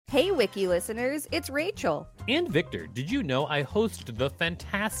Hey, Wiki listeners, it's Rachel. And Victor, did you know I host the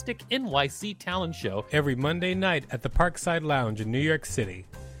fantastic NYC Talent Show every Monday night at the Parkside Lounge in New York City?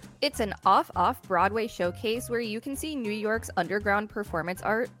 It's an off-Broadway showcase where you can see New York's underground performance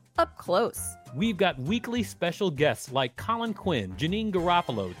art up close. We've got weekly special guests like Colin Quinn, Janine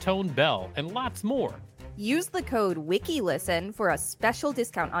Garofalo, Tone Bell, and lots more. Use the code WIKILISTEN for a special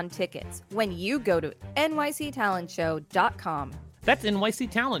discount on tickets when you go to nyctalentshow.com. That's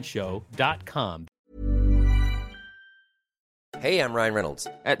nyctalentshow.com. Hey, I'm Ryan Reynolds.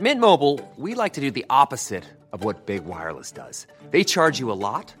 At Mint Mobile, we like to do the opposite of what Big Wireless does. They charge you a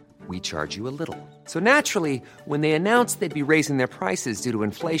lot, we charge you a little. So naturally, when they announced they'd be raising their prices due to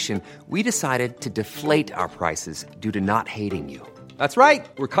inflation, we decided to deflate our prices due to not hating you. That's right.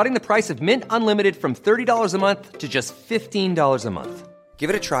 We're cutting the price of Mint Unlimited from $30 a month to just $15 a month. Give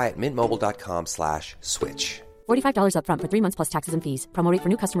it a try at mintmobile.com/switch. $45 up front for 3 months plus taxes and fees. Promo rate for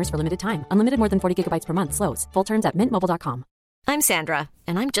new customers for limited time. Unlimited more than 40 gigabytes per month. Slows full terms at mintmobile.com. I'm Sandra,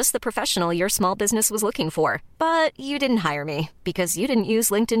 and I'm just the professional your small business was looking for. But you didn't hire me because you didn't use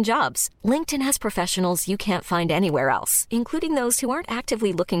LinkedIn Jobs. LinkedIn has professionals you can't find anywhere else, including those who aren't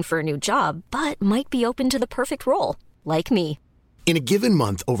actively looking for a new job, but might be open to the perfect role, like me. In a given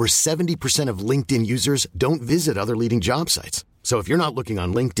month, over 70% of LinkedIn users don't visit other leading job sites. So if you're not looking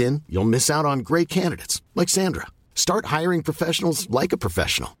on LinkedIn, you'll miss out on great candidates like Sandra. Start hiring professionals like a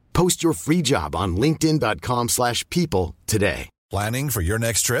professional. Post your free job on linkedin.com/people today. Planning for your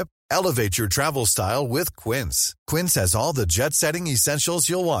next trip? Elevate your travel style with Quince. Quince has all the jet-setting essentials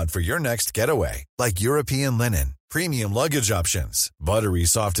you'll want for your next getaway, like European linen, premium luggage options, buttery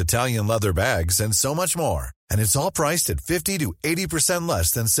soft Italian leather bags, and so much more. And it's all priced at 50 to 80%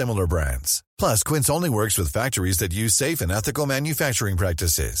 less than similar brands. Plus, Quince only works with factories that use safe and ethical manufacturing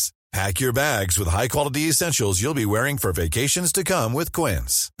practices. Pack your bags with high-quality essentials you'll be wearing for vacations to come with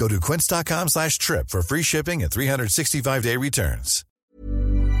Quince. Go to quince.com/trip for free shipping and 365-day returns.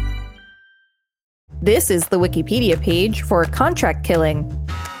 This is the Wikipedia page for contract killing.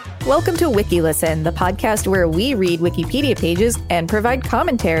 Welcome to WikiListen, the podcast where we read Wikipedia pages and provide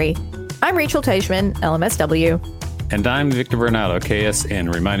commentary. I'm Rachel Teichman, LMSW. And I'm Victor Bernardo,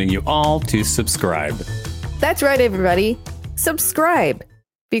 KSN, reminding you all to subscribe. That's right, everybody. Subscribe.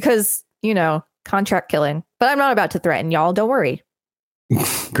 Because, you know, contract killing. But I'm not about to threaten y'all. Don't worry.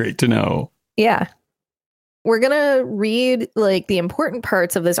 Great to know. Yeah. We're going to read like the important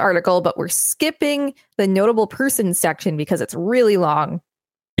parts of this article, but we're skipping the notable persons section because it's really long.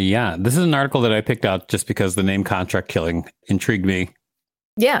 Yeah, this is an article that I picked out just because the name contract killing intrigued me.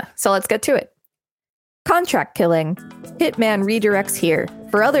 Yeah, so let's get to it. Contract killing. Hitman redirects here.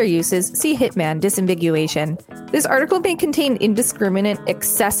 For other uses, see Hitman disambiguation. This article may contain indiscriminate,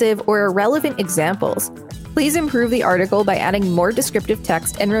 excessive, or irrelevant examples. Please improve the article by adding more descriptive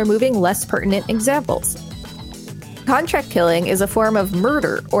text and removing less pertinent examples. Contract killing is a form of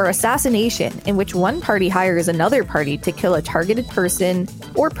murder or assassination in which one party hires another party to kill a targeted person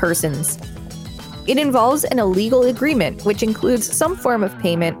or persons. It involves an illegal agreement, which includes some form of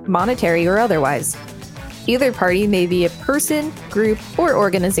payment, monetary or otherwise. Either party may be a person, group, or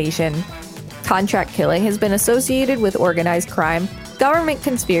organization. Contract killing has been associated with organized crime, government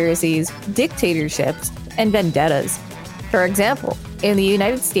conspiracies, dictatorships, and vendettas. For example, in the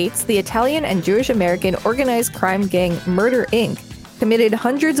United States, the Italian and Jewish American organized crime gang Murder, Inc. committed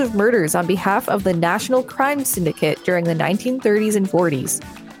hundreds of murders on behalf of the National Crime Syndicate during the 1930s and 40s.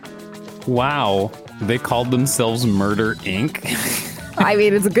 Wow, they called themselves Murder, Inc.? I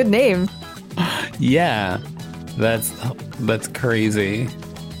mean, it's a good name. Yeah, that's crazy.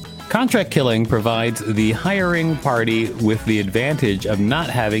 Contract killing provides the hiring party with the advantage of not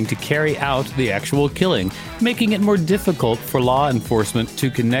having to carry out the actual killing, making it more difficult for law enforcement to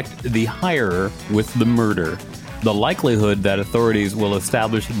connect the hirer with the murder. The likelihood that authorities will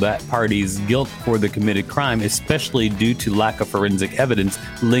establish that party's guilt for the committed crime, especially due to lack of forensic evidence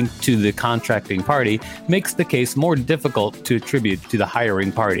linked to the contracting party, makes the case more difficult to attribute to the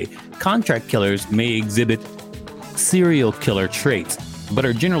hiring party. Contract killers may exhibit serial killer traits, but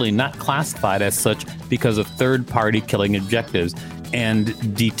are generally not classified as such because of third-party killing objectives and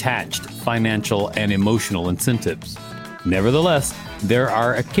detached financial and emotional incentives. Nevertheless, there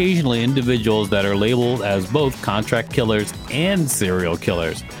are occasionally individuals that are labeled as both contract killers and serial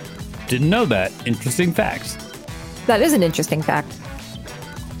killers. Didn't know that. Interesting facts. That is an interesting fact.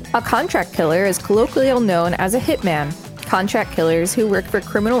 A contract killer is colloquially known as a hitman. Contract killers who work for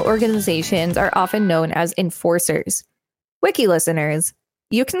criminal organizations are often known as enforcers. Wiki listeners,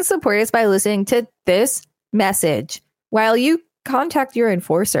 you can support us by listening to this message while you contact your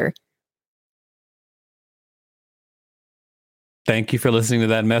enforcer. Thank you for listening to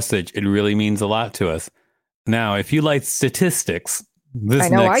that message. It really means a lot to us. Now, if you like statistics, this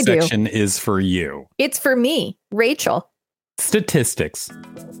next section is for you. It's for me, Rachel. Statistics.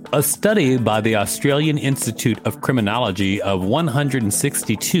 A study by the Australian Institute of Criminology of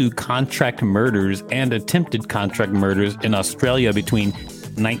 162 contract murders and attempted contract murders in Australia between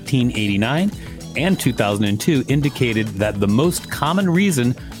 1989 and 2002 indicated that the most common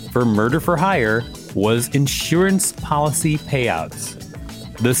reason for murder for hire was insurance policy payouts.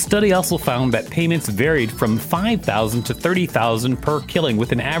 The study also found that payments varied from $5,000 to $30,000 per killing,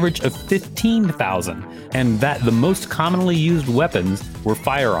 with an average of $15,000, and that the most commonly used weapons were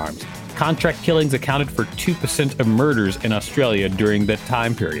firearms. Contract killings accounted for 2% of murders in Australia during that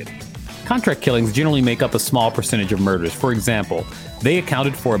time period. Contract killings generally make up a small percentage of murders. For example, they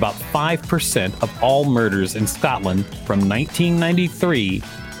accounted for about 5% of all murders in Scotland from 1993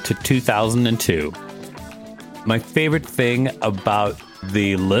 to 2002. My favorite thing about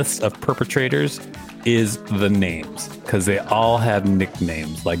the list of perpetrators is the names, because they all have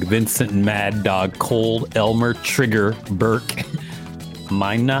nicknames like Vincent, Mad Dog, Cold, Elmer, Trigger, Burke,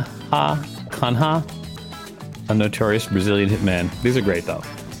 Minaha, Kanha, a notorious Brazilian hitman. These are great, though.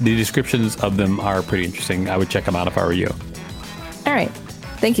 The descriptions of them are pretty interesting. I would check them out if I were you. All right.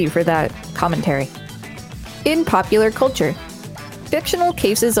 Thank you for that commentary. In popular culture, fictional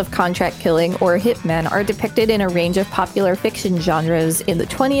cases of contract killing or hitmen are depicted in a range of popular fiction genres in the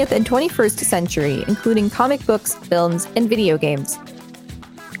 20th and 21st century, including comic books, films, and video games.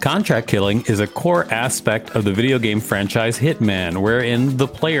 Contract killing is a core aspect of the video game franchise Hitman, wherein the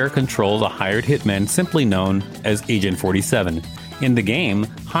player controls a hired hitman simply known as Agent 47. In the game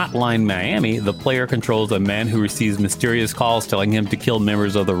Hotline Miami, the player controls a man who receives mysterious calls telling him to kill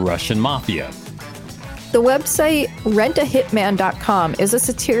members of the Russian mafia. The website rentahitman.com is a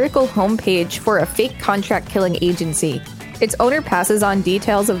satirical homepage for a fake contract killing agency. Its owner passes on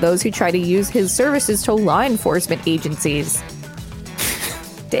details of those who try to use his services to law enforcement agencies.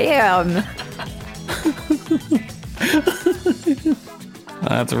 Damn.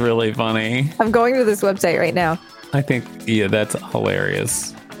 That's really funny. I'm going to this website right now. I think, yeah, that's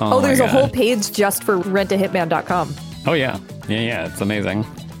hilarious. Oh, there's a whole page just for rentahitman.com. Oh, yeah. Yeah, it's amazing.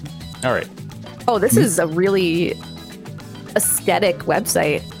 All right. Oh, this is a really aesthetic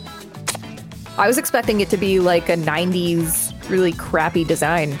website. I was expecting it to be like a 90s really crappy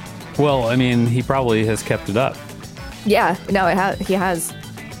design. Well, I mean, he probably has kept it up. Yeah, no, he has.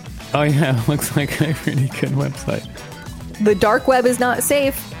 Oh, yeah, it looks like a pretty good website. The dark web is not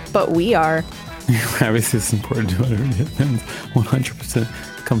safe, but we are. Privacy is important to other Hitman's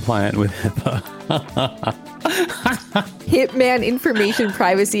 100% compliant with HIPAA. Hitman Information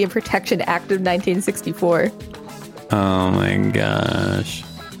Privacy and Protection Act of 1964. Oh my gosh.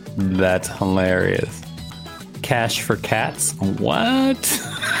 That's hilarious. Cash for cats? What?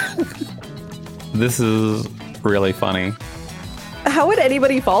 This is really funny. How would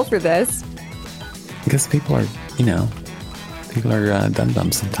anybody fall for this? Because people are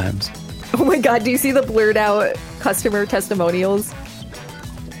dum-dums sometimes. Oh my god, do you see the blurred out customer testimonials?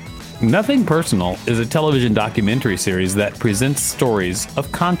 Nothing Personal is a television documentary series that presents stories of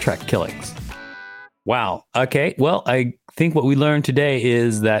contract killings. Wow. Okay. Well, I think what we learned today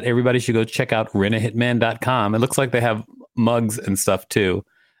is that everybody should go check out rentahitman.com. It looks like they have mugs and stuff too.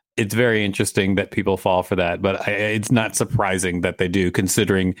 It's very interesting that people fall for that, but it's not surprising that they do,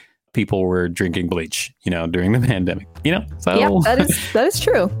 considering people were drinking bleach, during the pandemic, So yeah, that is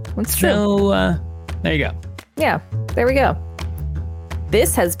true. That's true. So there you go. Yeah, there we go.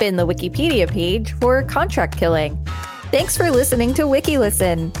 This has been the Wikipedia page for contract killing. Thanks for listening to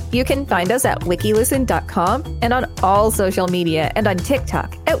WikiListen. You can find us at wikilisten.com and on all social media and on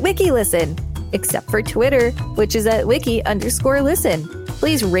TikTok at WikiListen, except for Twitter, which is at wiki_listen.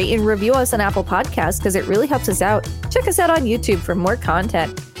 Please rate and review us on Apple Podcasts because it really helps us out. Check us out on YouTube for more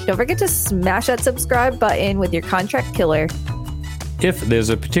content. Don't forget to smash that subscribe button with your contract killer. If there's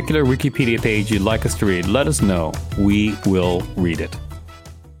a particular Wikipedia page you'd like us to read, let us know. We will read it.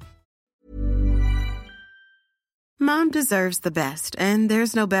 Mom deserves the best, and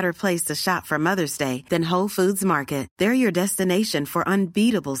there's no better place to shop for Mother's Day than Whole Foods Market. They're your destination for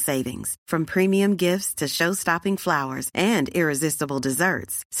unbeatable savings, from premium gifts to show-stopping flowers and irresistible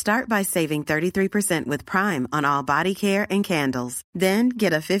desserts. Start by saving 33% with Prime on all body care and candles. Then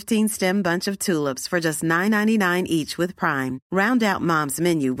get a 15-stem bunch of tulips for just $9.99 each with Prime. Round out Mom's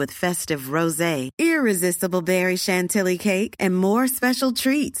menu with festive rosé, irresistible berry chantilly cake, and more special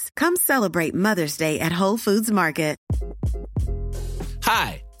treats. Come celebrate Mother's Day at Whole Foods Market.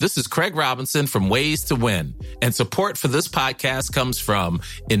 Hi, this is Craig Robinson from Ways to Win, and support for this podcast comes from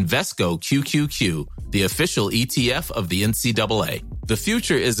Invesco QQQ, the official ETF of the NCAA. The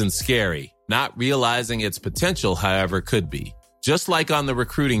future isn't scary. Not realizing its potential, however, could be. Just like on the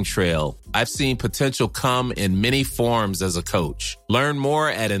recruiting trail, I've seen potential come in many forms as a coach. Learn more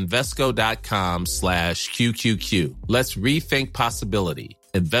at Invesco.com/QQQ. Let's rethink possibility.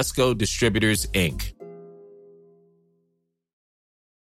 Invesco Distributors, Inc.